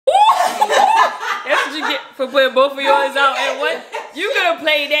for putting both of yours out at once. You could have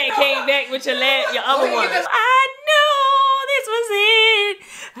played that and came back with your other one. I knew this was it.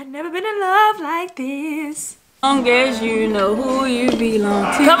 I've never been in love like this. As long as you know who you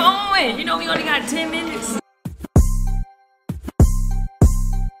belong to. Come on, you know we only got 10 minutes.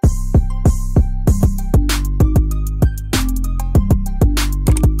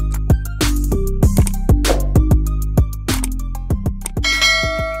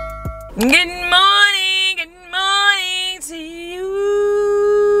 Good morning to you.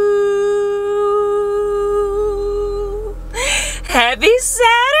 Happy Saturday.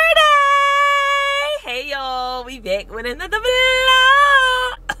 Hey y'all, we back with another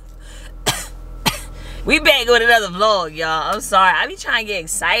vlog. We back with another vlog, y'all. I'm sorry, I be trying to get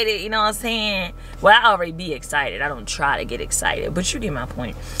excited, you know what I'm saying? Well, I already be excited. I don't try to get excited, but you get my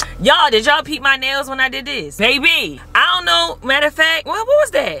point. Y'all, did y'all peep my nails when I did this? Baby, I don't know. Matter of fact, what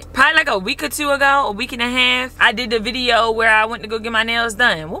was that? Probably like a week or two ago, a week and a half. I did the video where I went to go get my nails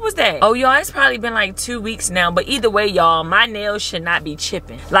done. What was that? Oh, y'all, it's probably been like 2 weeks now. But either way, y'all, my nails should not be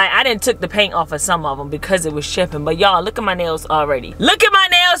chipping. Like, I didn't took the paint off of some of them because it was chipping. But y'all, look at my nails already. Look at my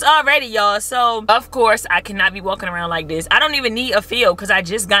nails already, y'all. So, of course, I cannot be walking around like this. I don't even need a feel because I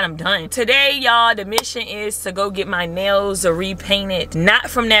just got them done. Today, y'all, the mission is to go get my nails repainted. Not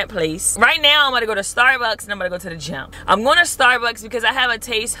from that place. Right now, I'm gonna go to Starbucks and I'm gonna go to the gym. I'm going to Starbucks because I have a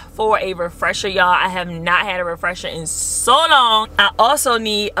taste for a refresher, y'all. I have not had a refresher in so long. I also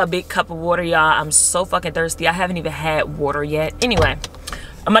need a big cup of water, y'all. I'm so fucking thirsty. I haven't even had water yet. Anyway,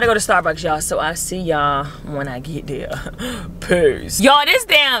 I'm gonna go to Starbucks, y'all, so I'll see y'all when I get there. Peace. Y'all, this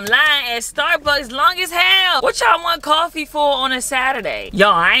damn line at Starbucks long as hell. What y'all want coffee for on a Saturday?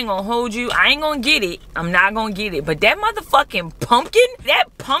 Y'all, I ain't gonna hold you. I ain't gonna get it. I'm not gonna get it. But that motherfucking pumpkin,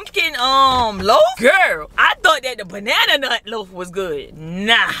 loaf? Girl, I thought that the banana nut loaf was good.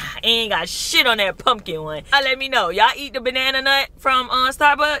 Nah, ain't got shit on that pumpkin one. Let me know. Y'all eat the banana nut from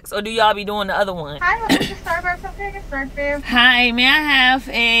Starbucks, or do y'all be doing the other one? Hi, welcome to Starbucks. I'm taking start for you. Hi, may I have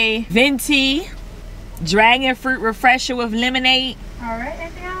a venti dragon fruit refresher with lemonade? All right,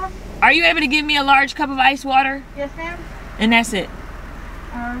 anything else? Are you able to give me a large cup of ice water? Yes, ma'am. And that's it.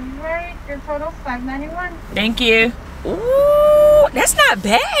 All right, your total's $5.91. Thank you. Ooh, that's not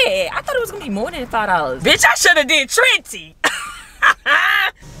bad. I thought it was gonna be more than $5. Bitch, I should have did 20.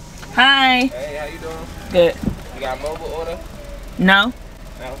 Hi. Hey, how you doing? Good. You got a mobile order? No.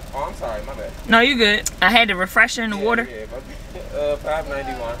 No? Oh, I'm sorry, my bad. No, you good. I had the refresher in the water. Yeah,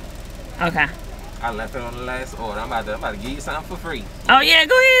 $5.91. Okay. I left it on the last order. I'm about to give you something for free. Oh yeah,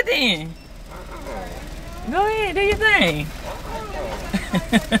 go ahead then. Go ahead, do your thing.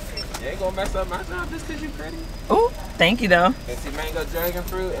 You ain't gonna mess up my job just cause you pretty. Ooh, thank you though. And see mango dragon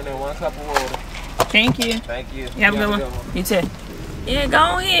fruit and then 1 cup of water. Thank you. Thank you. You have a good one. You too. Yeah,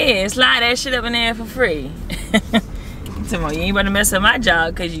 go ahead. Slide that shit up in there for free. You ain't about to mess up my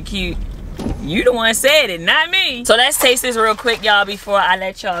job because you cute. You the one said it, not me. So let's taste this real quick, y'all, before I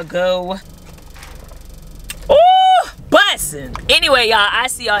let y'all go. Ooh, bussin'. Anyway, y'all, I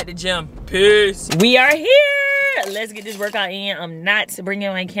see y'all at the gym. Peace. We are here. Let's get this workout in. I'm not bringing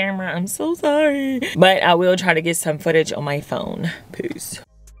my camera. I'm so sorry. But I will try to get some footage on my phone. Peace.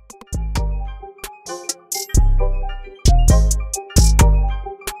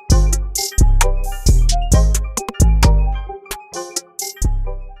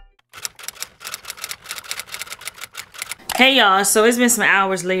 Hey y'all, so it's been some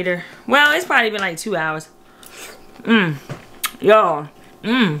hours later. Well, it's probably been like 2 hours. Y'all.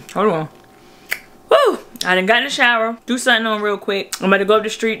 Hold on. Woo! I done got in the shower. Do something on real quick. I'm gonna go up the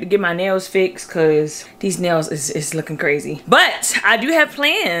street to get my nails fixed because these nails is looking crazy. But I do have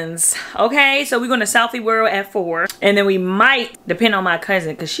plans. Okay, so we're going to Selfie Wrld at 4. And then we might, depend on my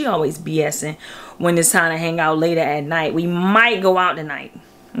cousin, because she always BSing when it's time to hang out later at night. We might go out tonight.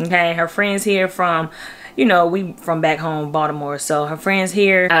 Okay, her friends here from, you know, we from back home, Baltimore. So her friends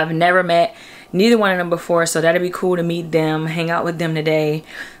here, I've never met neither one of them before, so that'd be cool to meet them, hang out with them today.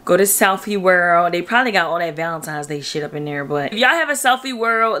 Go to Selfie Wrld. They probably got all that Valentine's Day shit up in there, but if y'all have a Selfie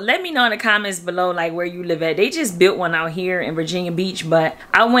Wrld, let me know in the comments below, like, where you live at. They just built one out here in Virginia Beach, but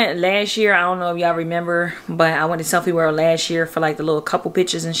I went last year. I don't know if y'all remember, but I went to Selfie Wrld last year for like the little couple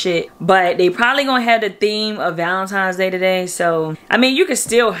pictures and shit. But they probably gonna have the theme of Valentine's Day today, so I mean, you can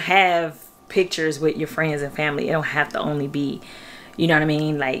still have pictures with your friends and family. It don't have to only be, you know what I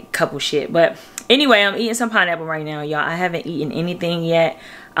mean, like couple shit. But anyway, I'm eating some pineapple right now, y'all. I haven't eaten anything yet.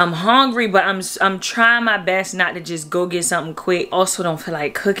 I'm hungry, but I'm trying my best not to just go get something quick. Also don't feel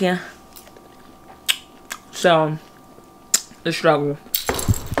like cooking, so the struggle.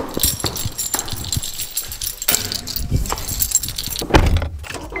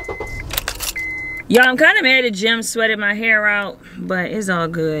 Y'all, I'm kind of mad at Jim sweated my hair out, but it's all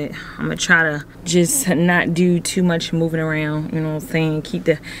good. I'm gonna try to just not do too much moving around, you know what I'm saying? Keep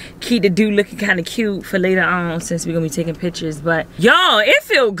the dude looking kind of cute for later on, since we're gonna be taking pictures. But y'all, it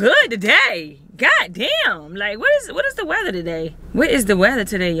feel good today. God damn, like what is the weather today? What is the weather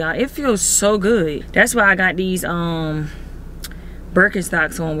today, y'all? It feels so good. That's why I got these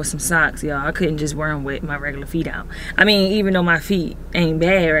Birkenstocks on with some socks, y'all. I couldn't just wear them with my regular feet out. I mean, even though my feet ain't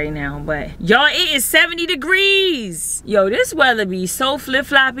bad right now, but y'all, it is 70 degrees. Yo, this weather be so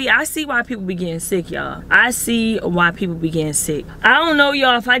flip-floppy. I see why people be getting sick, y'all. I see why people be getting sick. I don't know,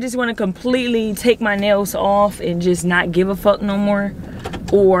 y'all, if I just want to completely take my nails off and just not give a fuck no more,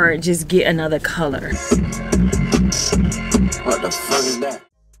 or just get another color. What the fuck is that?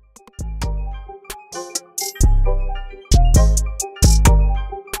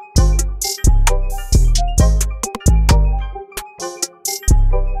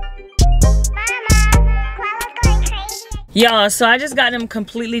 Y'all, so I just got them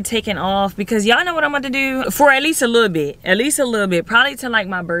completely taken off because y'all know what I'm about to do for at least a little bit. Probably till like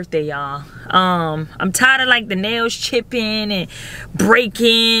my birthday, y'all. I'm tired of like the nails chipping and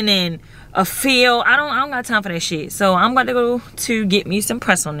breaking and a feel. I don't got time for that shit. So I'm about to go to get me some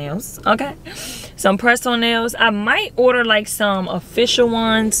press-on nails, okay? Some press-on nails. I might order like some official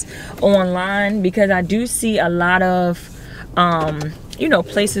ones online because I do see a lot of you know,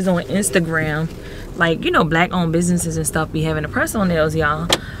 places on Instagram, like, you know, black-owned businesses and stuff be having the press-on nails, y'all.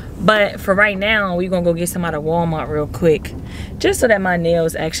 But for right now, we're gonna go get some out of Walmart real quick, just so that my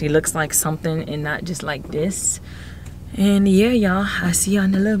nails actually looks like something and not just like this. And yeah, y'all, I'll see y'all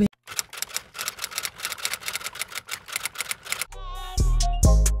in a little bit.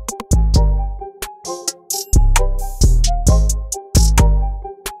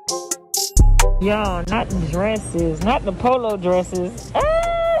 Y'all, not the dresses, not the polo dresses. Ah!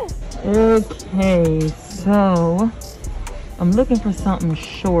 Okay, so I'm looking for something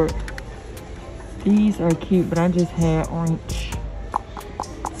short. These are cute, but I just had orange.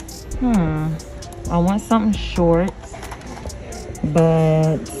 I want something short,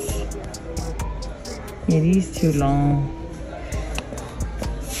 but yeah, these too long.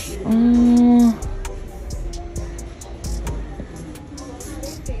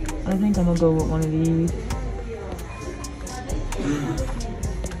 I think I'm gonna go with one of these.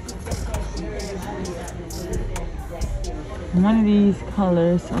 One of these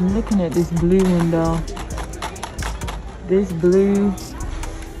colors. I'm looking at this blue one though. This blue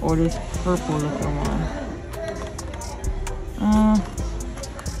or this purple looking one.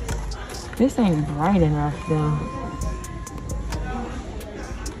 This ain't bright enough though.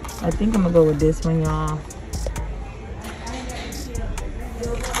 I think I'm gonna go with this one, y'all.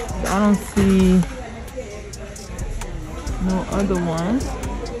 I don't see no other one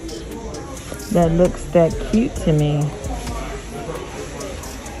that looks that cute to me.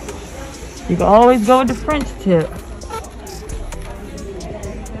 You can always go with the French tip.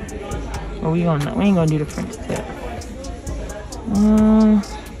 Oh, we ain't gonna do the French tip.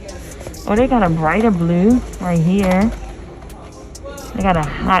 Oh, they got a brighter blue right here. They got a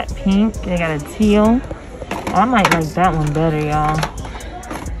hot pink. They got a teal. I might like that one better, y'all.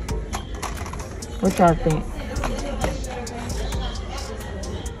 What y'all think?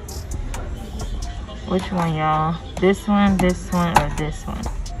 Which one, y'all? This one, or this one?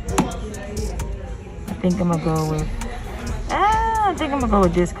 I think I'm gonna go with, I think I'm gonna go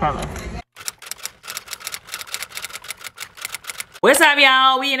with this color. What's up,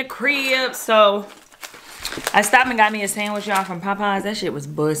 y'all? We in the crib. So I stopped and got me a sandwich, y'all, from Popeyes. That shit was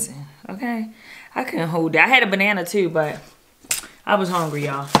busting, okay? I couldn't hold it. I had a banana too, but I was hungry,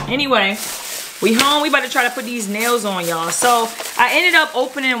 y'all. Anyway, we home. We about to try to put these nails on, y'all. So I ended up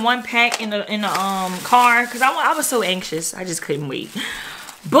opening one pack in the car because I was so anxious. I just couldn't wait.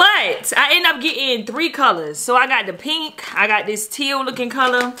 But I ended up getting 3 colors. So I got the pink, I got this teal looking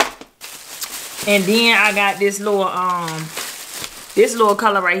color, and then I got this little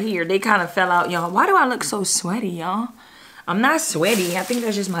color right here. They kind of fell out, y'all. Why do I look so sweaty, y'all? I'm not sweaty. I think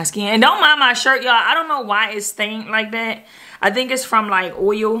that's just my skin. And don't mind my shirt, y'all. I don't know why it's stained like that. I think it's from like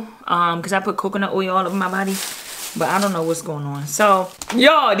oil, because I put coconut oil all over my body. But I don't know what's going on. So,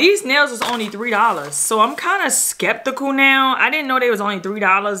 y'all, these nails was only $3. So I'm kind of skeptical now. I didn't know they was only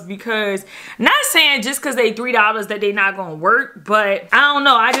 $3 because, not saying just because they $3 that they not gonna work, but I don't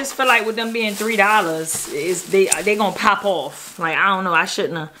know. I just feel like with them being $3, they gonna pop off. Like, I don't know. I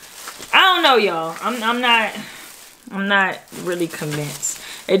shouldn't have. I don't know, y'all. I'm not really convinced.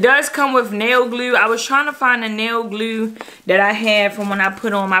 It does come with nail glue. I was trying to find the nail glue that I had from when I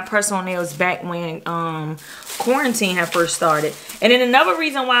put on my personal nails back when quarantine had first started. And then another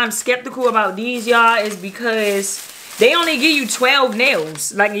reason why I'm skeptical about these, y'all, is because they only give you 12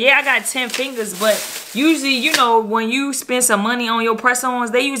 nails. Like, yeah, I got 10 fingers, but usually, you know, when you spend some money on your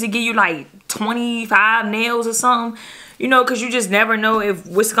press-ons, they usually give you like 25 nails or something. You know, because you just never know if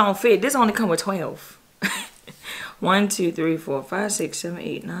what's gonna fit. This only come with 12. 1, 2, 3, 4, 5, 6, 7,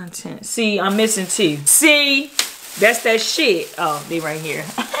 8, 9, 10. See, I'm missing 2. See, that's that shit. Oh, they right here.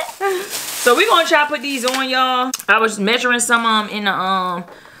 So we're gonna try to put these on, y'all. I was measuring some in the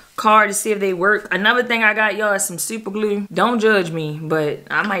car to see if they work. Another thing I got, y'all, is some super glue. Don't judge me, but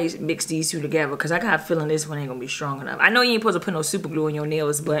I might mix these two together because I got a feeling this one ain't gonna be strong enough. I know you ain't supposed to put no super glue on your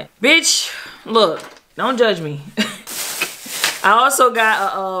nails, but bitch, look, don't judge me. I also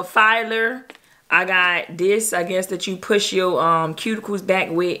got a filer. I got this, I guess, that you push your cuticles back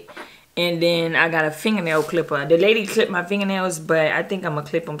with. And then I got a fingernail clipper. The lady clipped my fingernails, but I think I'm gonna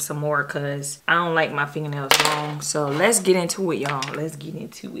clip them some more because I don't like my fingernails long. So let's get into it, y'all. Let's get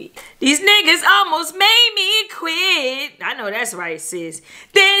into it. These niggas almost made me quit. I know that's right, sis.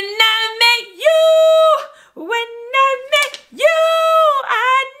 Then I met you. When I met you,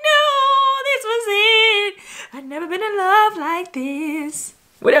 I knew this was it. I'd never been in love like this.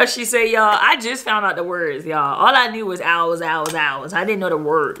 What else she say, y'all? I just found out the words, y'all. All I knew was hours, hours, hours. I didn't know the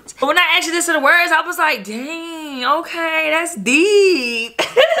words. But when I actually listened to the words, I was like, dang, okay, that's deep.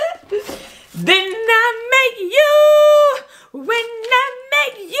 Then I met you. When I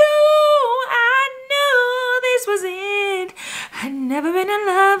met you, I knew this was it. I'd never been in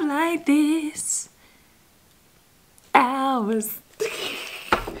love like this. Hours.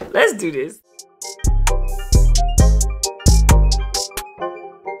 Let's do this.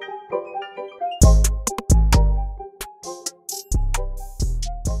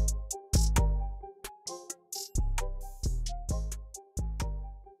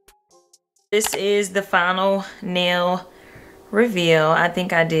 This is the final nail reveal. I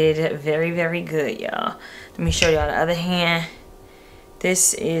think I did very, very good, y'all. Let me show y'all the other hand.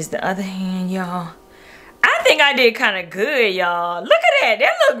 This is the other hand, y'all. I think I did kind of good, y'all. Look at that.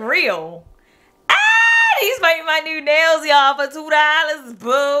 That look real. Ah, these might be my new nails, y'all, for $2,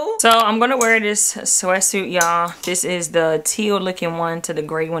 boo. So I'm going to wear this sweatsuit, y'all. This is the teal looking one to the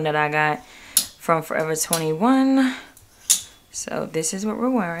gray one that I got from Forever 21. So this is what we're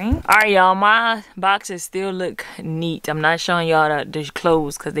wearing. All right, y'all, my boxes still look neat. I'm not showing y'all the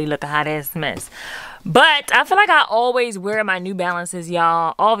clothes because they look a hot ass mess. But I feel like I always wear my New Balances,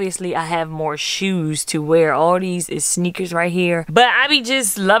 y'all. Obviously, I have more shoes to wear. All these is sneakers right here. But I be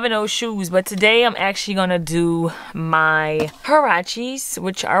just loving those shoes. But today, I'm actually going to do my Huaraches,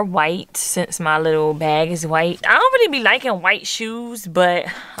 which are white since my little bag is white. I don't really be liking white shoes, but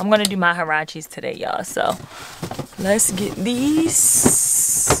I'm going to do my Huaraches today, y'all. So let's get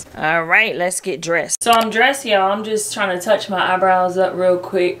these. All right, let's get dressed. So I'm dressed, y'all. I'm just trying to touch my eyebrows up real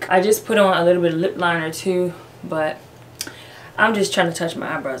quick. I just put on a little bit of lip liner too, but I'm just trying to touch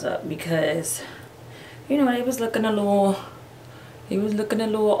my eyebrows up because, you know, they was looking a little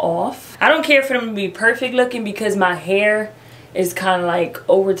off. I don't care for them to be perfect looking because my hair is kind of like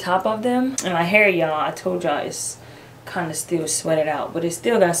over top of them. And my hair, y'all, I told y'all, it's kind of still sweated out, but it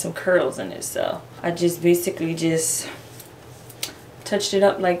still got some curls in it. So I just basically just touched it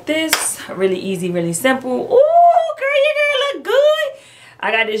up like this. Really easy, really simple. Ooh, girl, your girl look good.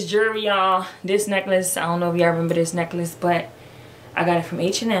 I got this jewelry, y'all. This necklace, I don't know if y'all remember this necklace, but I got it from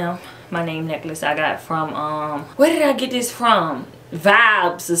H&M. My name necklace I got from, where did I get this from?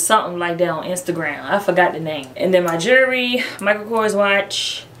 Vibes or something like that on Instagram. I forgot the name. And then my jewelry, Michael Kors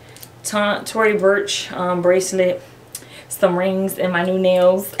watch, Tory Burch bracelet, some rings, and my new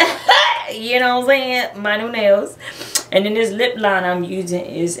nails. You know what I'm saying? My new nails. And then this lip line I'm using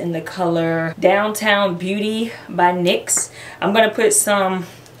is in the color Downtown Beauty by NYX. I'm going to put some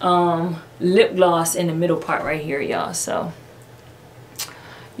lip gloss in the middle part right here, y'all. So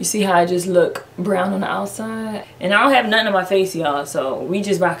you see how I just look brown on the outside? And I don't have nothing on my face, y'all. So we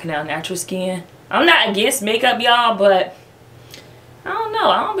just rocking out natural skin. I'm not against makeup, y'all, but I don't know.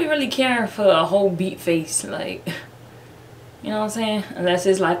 I don't be really caring for a whole beat face. Like, you know what I'm saying? Unless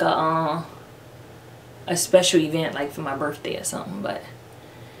it's like a special event, like for my birthday or something. But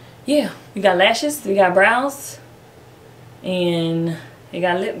yeah, we got lashes, we got brows, and we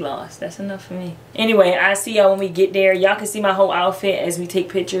got lip gloss. That's enough for me. Anyway, I see y'all when we get there. Y'all can see my whole outfit as we take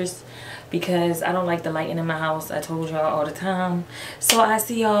pictures because I don't like the lighting in my house. I told y'all all the time. So I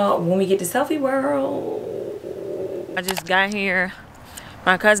see y'all when we get to Selfie World. I just got here.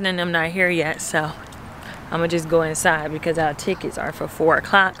 My cousin and them not here yet, so I'm gonna just go inside because our tickets are for 4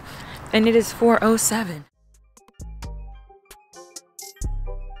 o'clock and it is 4:07.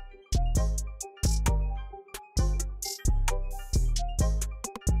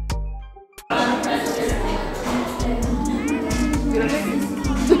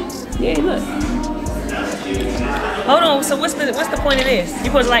 Yeah, look. Hold on, so what's the point of this? You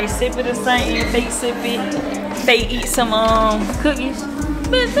supposed to like sip it or something, fake sip it, fake eat some cookies.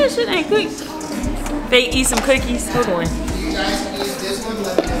 Man, that shit ain't cookies. Fake eat some cookies. Hold on.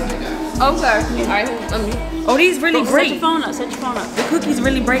 Okay. Alright, let me. Oh, these really break. Set your phone up, set your phone up. The cookies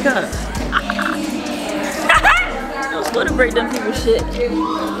really break up. I'm supposed to break them people's shit.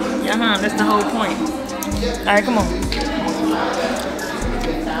 Yeah, that's the whole point. Alright, come on.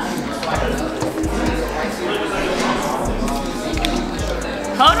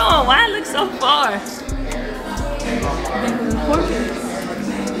 Hold on, why it look so far?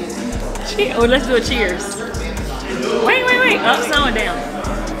 Oh, let's do a cheers. Wait. Up, someone down.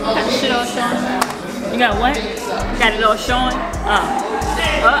 Got the shit all showing. You got what? Got it all showing. Up.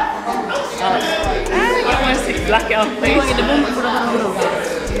 I want to see block out face. You the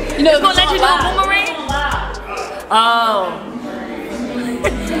boomerang? You know, it's gonna let you do a boomerang? Oh.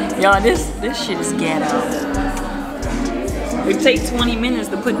 Y'all, this shit is ghetto. It takes 20 minutes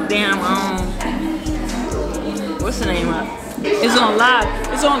to put down what's the name up? It's on live.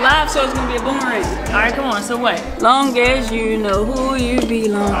 It's on live, so it's gonna be a boomerang. Alright, come on, so what? Long as you know who you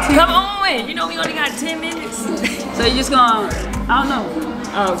belong to. Come on! You know we only got 10 minutes. So you just gonna, I don't know.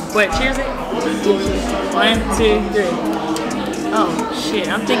 Oh, what, cheers it? 1, 2, 3. Oh shit,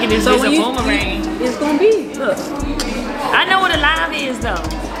 I'm thinking this is a boomerang. It's gonna be, look. I know what a live is though.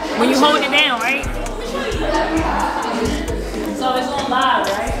 When you hold it down, right? So it's on live,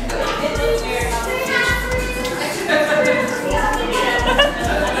 right?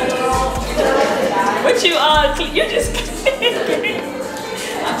 What you you just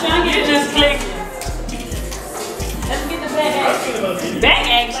I'm trying to get just click. Let's get the back action. Back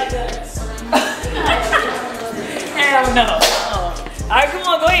action? Hell no. Alright, come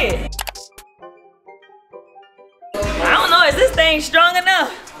on, go ahead. I don't know, is this thing strong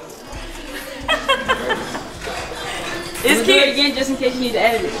enough? It's Do cute. it again just in case you need to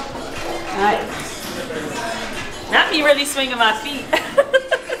edit it. Alright. Not me really swinging my feet.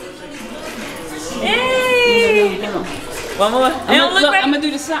 Hey! One more. I'm gonna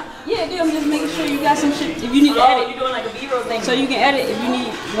do the sound. Yeah, dude, I'm just making sure you got some shit. If you need to edit. You're doing like a B-roll thing. So you can edit if you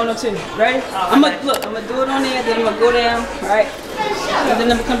need 1 or 2. Ready? I'm gonna do it on there, then I'm gonna go down, right? And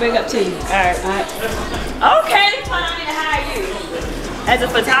then I'm gonna come back up to you. Alright. Okay, fine, I need to hire you. As a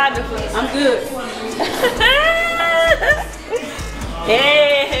photographer. I'm good.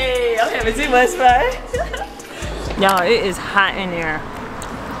 Hey, I'm having too much fun. Y'all, it is hot in there.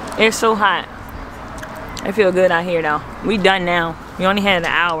 It's so hot. I feel good out here though. We done now. We only had an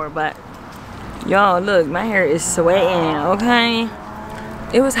hour, but y'all, look, my hair is sweating, okay?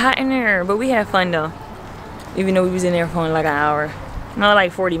 It was hot in there, but we had fun though. Even though we was in there for only like an hour. No,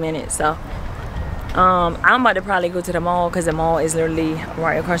 like 40 minutes, so. I'm about to probably go to the mall because the mall is literally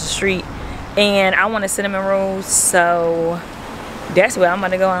right across the street. And I want a cinnamon rolls, so that's where I'm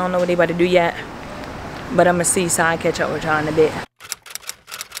about to go. I don't know what they about to do yet. But I'm gonna see, so I'll catch up with y'all in a bit.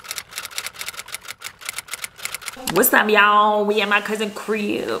 What's up, y'all? We at my cousin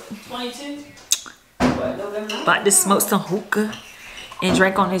crib. 22? About to smoke some hookah and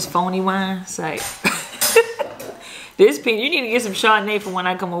drink on his phony wine. It's like, this pin, you need to get some Chardonnay for when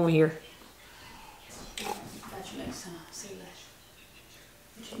I come over here. Got you next time. See you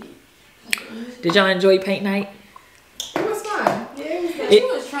later. Did y'all enjoy paint night? It was fun. Yeah, it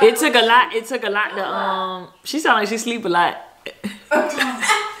was fun. It took a lot. It took a lot to She sound like she sleep a lot. I'm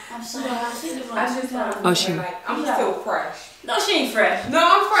sorry. Oh, she. I'm still fresh. No, she ain't fresh. No,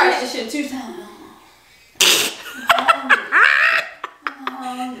 I'm fresh. She did this shit 2 times.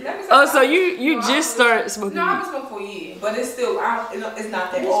 Oh, so you just started smoking? No, I've been smoking for a year, but it's still it's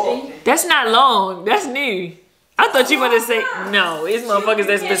not that old. That's not long. That's new. I thought you were gonna say no. It's motherfuckers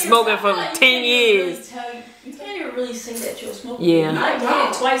that's been smoking for 10 years. You can't even really say that you're smoking. Yeah. I did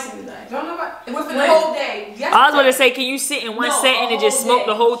it twice in the day. Don't know about it. Was the whole day. I was gonna say, can you sit in one setting and just smoke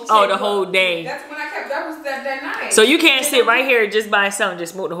the whole the whole day? That's when I kept. That was that night. So you can't sit right here just by yourself and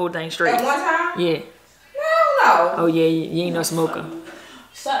just smoke the whole thing straight. At one time? Yeah. No. Oh yeah, you ain't no smoker.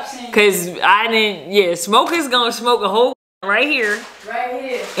 Stop saying. Cause I didn't. Yeah, smokers gonna smoke a whole right here. Right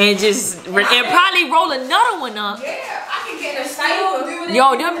here. And just and probably roll another one up. Yeah, I can get a cycle.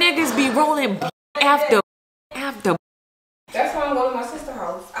 Yo, them niggas be rolling after. That's why I'm going to my sister's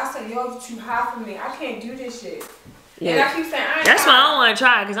house. I said, yo, you too high for me. I can't do this shit. Yeah. And I keep saying, That's why I don't want to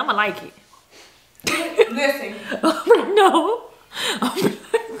try, because I'm going to like it. Listen. No. I'm gonna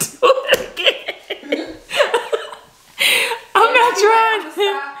do it again. I'm not trying.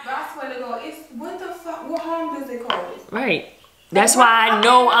 But I swear to God, it's what the fuck? What harm does it cause? Right. That's why I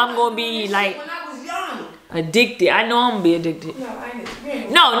know I'm gonna be like when I was young. addicted. I know I'm gonna be addicted. No, I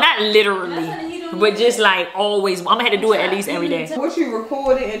ain't. No, not literally, but just like always. I'm gonna have to do it at least every day. What you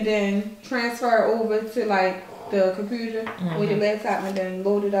record it and then transfer it over to like the computer or your laptop and then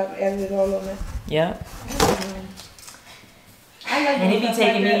load it up, edit it all on there. Yeah. I like And it be stuff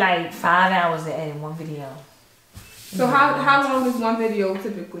taking like me that. like 5 hours to edit one video. So how long is one video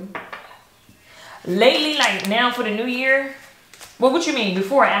typically? Lately, like now for the new year. Well, what you mean?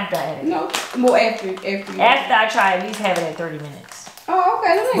 Before or after I edit? No, more after. After I try at least have it at 30 minutes. Oh,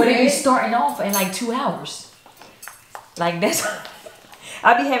 okay. That ain't But it be bad. starting off in like 2 hours. Like that's,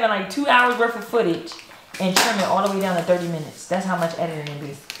 I be having like 2 hours worth of footage and trim it all the way down to 30 minutes. That's how much editing it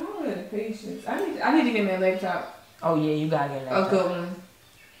be. I don't have the patience. I need to get my laptop. Oh yeah, you gotta get a A laptop. good one.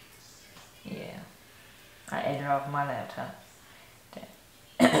 Yeah, I edit off my laptop.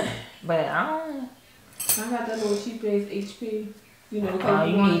 But I don't. I got that little cheap ass HP. You know,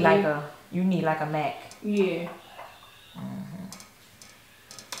 you need like a Mac. Yeah.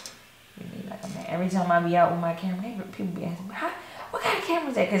 You need like a Mac. Every time I be out with my camera, people be asking me, what kind of camera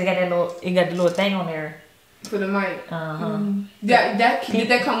is that? Cause it got the little thing on there. For the mic. Uh-huh. Did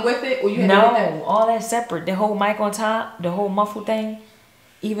that come with it, or you had to get that? No, all that separate. The whole mic on top, the whole muffle thing,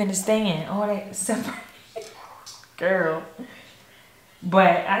 even the stand, all that separate. Girl.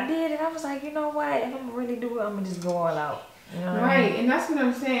 But I did, and I was like, you know what? If I'm gonna really do it, I'm gonna just go all out. You know what I mean? And that's what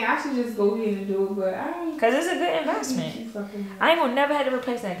I'm saying. I should just go ahead and do it, but I don't. Cause it's a good investment. I ain't gonna never have to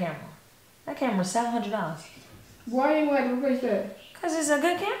replace that camera. That camera's $700. Why ain't you have to replace that? Cause it's a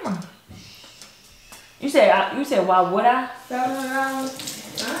good camera. You said why would I?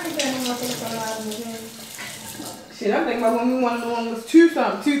 $700. I ain't paying no $700 again. Shit, I'm thinking about when we wanted the one was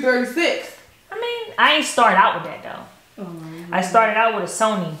 $236. I mean, I ain't started out with that though. I started out with a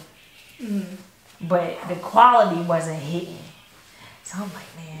Sony, but the quality wasn't hitting. So I'm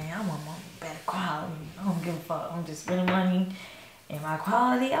like, man, I want more better quality. I don't give a fuck. I'm just spending money. And my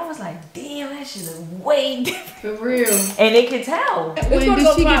quality, I was like, damn, that shit is way different. For real. And they could tell. When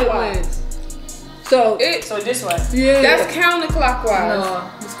did she get it when? So this way. yeah. That's counterclockwise.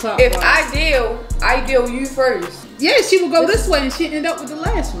 No, it's clockwise. If I deal you first. Yeah, she would go this way and she ended up with the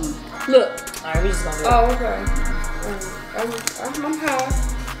last one. Look. Alright, we just gonna do it. Oh, okay. I'm high.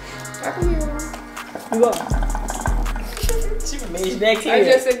 I can hear it. You up? She made back here. I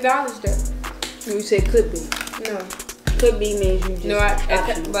just acknowledged that. You said could be. No. Could be means you just. No,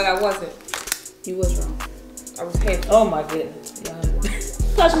 but I wasn't. You was wrong. I was happy. Oh my goodness.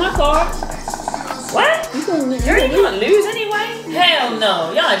 Touch my card. What? You gonna lose. You gonna lose anyway? Hell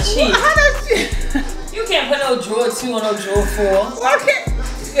no. Y'all cheat. How does she? You can't put no drawer 2 or no drawer 4. Why can't?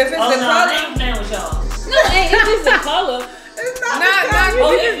 If it's the I color. ain't playing with y'all. No, it ain't. It's just the color. It's not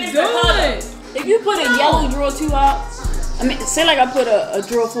Oh, if it's the color. If you put a yellow drawer 2 out, I mean, say like I put a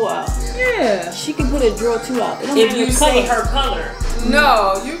drawer 4 out. Yeah. She can put a drawer 2 out. If you say her color.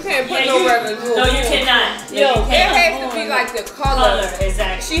 No, you can't put no regular drawer. No, you cannot. Yo, It has to be like the color.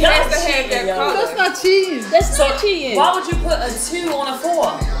 Exactly. She has to have that color. That's not cheating. That's not cheating. Why would you put a 2 on a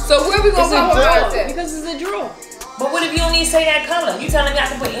 4? So where we gonna go about that? Because it's a drawer. But what if you only say that color? You telling me I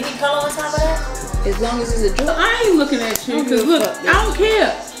can put any color on top of that? As long as it's a drawer. I ain't looking at you because look, I don't care.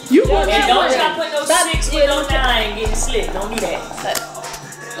 You And want don't try to put no 6 with no 9 getting slick. Don't do that.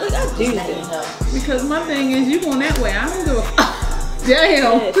 Look, I do that. because my thing is you going that way. I don't give a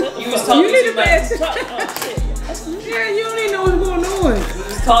damn. You was talking You need too a much. bad. Yeah, you don't even know what's going on. You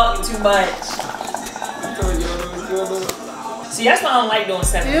was talking too much. See, that's why I don't like doing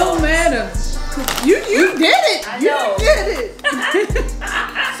 7 It don't colors. matter. You did it. I know. You did it.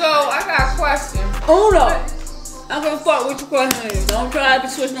 So I got a question. Oh no. I'm gonna fuck with your question. Don't try to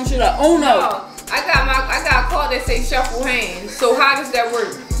switch no shit up. Oh no. I got a card that say shuffle hands. So how does that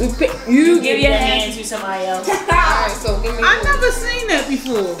work? You give your hand to somebody else. Alright, so give me I yours. never seen that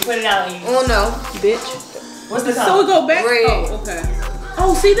before. Put it out in you. Oh no. Bitch. What's the So color? we go back. Red. Oh, okay.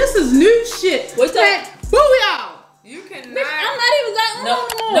 Oh, see, this is new shit. What's that? Booyah! You cannot. I'm not even that.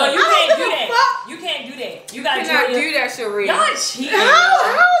 No, you I can't don't do give a that. fuck. You can't do that. You You gotta cannot do do that shit, Red. Y'all cheating.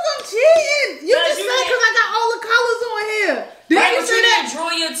 How is I'm cheating? You Cause just you said can't- because I got all the colors on here. Did Right, you but say you that? didn't draw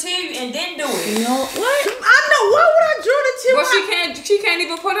your 2 and then do it. You know what? I know. Why would I draw the two? But she can't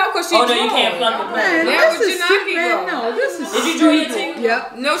even put up because she Oh no, you drawn. can't pluck it. Man, Yeah, this but is you're not stupid. hero. No, this is Did you draw your stupid. 2? Yep.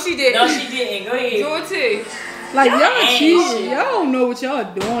 No, she didn't. No, she didn't. Go ahead. Draw two. Like Y'all y'all ain't cheating. shit. Y'all don't know what y'all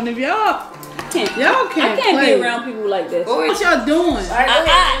doing. If y'all Can't. y'all I can't can't play. be around people like this. Go What ahead. y'all doing? Alright, go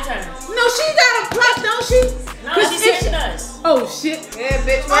ahead. Your turn. No, she got a Oh shit. Yeah,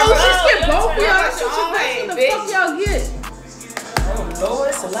 bitch. Oh, she skipped both of y'all. That's That's your own what hand, the bitch. fuck y'all get? Oh Lord,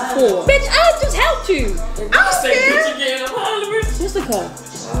 it's a lot. 4. Bitch, I just helped you. I don't care. Again, I'm hollering. What's the color?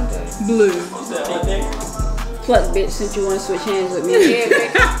 Blue. Pluck, bitch, since you want to switch hands with me. Yeah,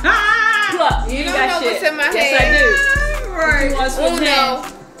 bitch. Pluck, You don't got know shit. what's in my Yes, head. I do. Right. You want to switch hands?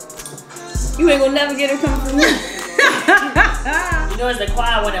 You ain't gonna never get her coming from me. You know it's the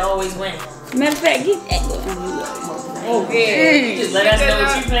quiet one that always wins. Matter of fact, get that. Oh, yeah. You just let us know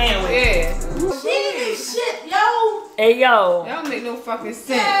what you playing with. Yeah. Shit, yo. Hey yo. That don't make no fucking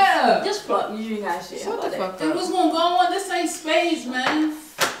sense. Yeah. Just pluck. You ain't got shit. Shut the fuck Then up. what's gonna go on? This ain't spades, man.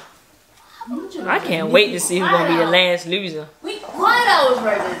 I can't wait to see who's gonna be the last loser. We quiet hours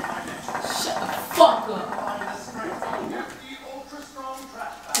right now. Shut the fuck up.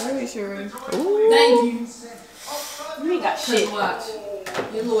 Really, Sheree. Thank you. You ain't got Shit. shit. Watch.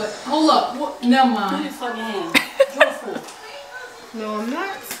 Yeah, Lord. Hold up. What? Never Put mind. your fucking hand. Draw 4. No, I'm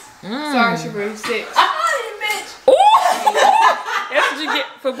not. Sorry, Sheree. 6. I got it, bitch. That's what you get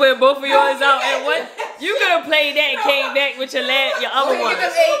for putting both of yours out at once. You could have played that and came back with your other one. Go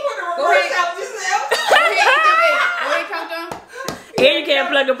ahead. Go ahead, count down. Yeah, you can't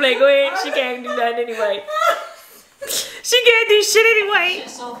plug and play. Go ahead. She can't do that anyway. She can't do shit anyway.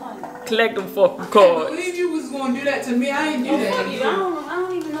 It's so funny. Collect them fucking I cards. believe you was gonna do that to me. I ain't do Fuck that. you. I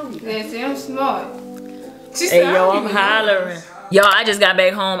don't even know you. Yeah, see, I'm smart. She Hey said, I yo, don't I'm even know. hollering. Yo, I just got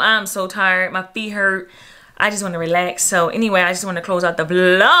back home. I'm so tired. My feet hurt. I just want to relax. So anyway, I just want to close out the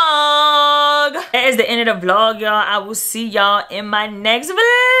vlog. That is the end of the vlog, y'all. I will see y'all in my next vlog.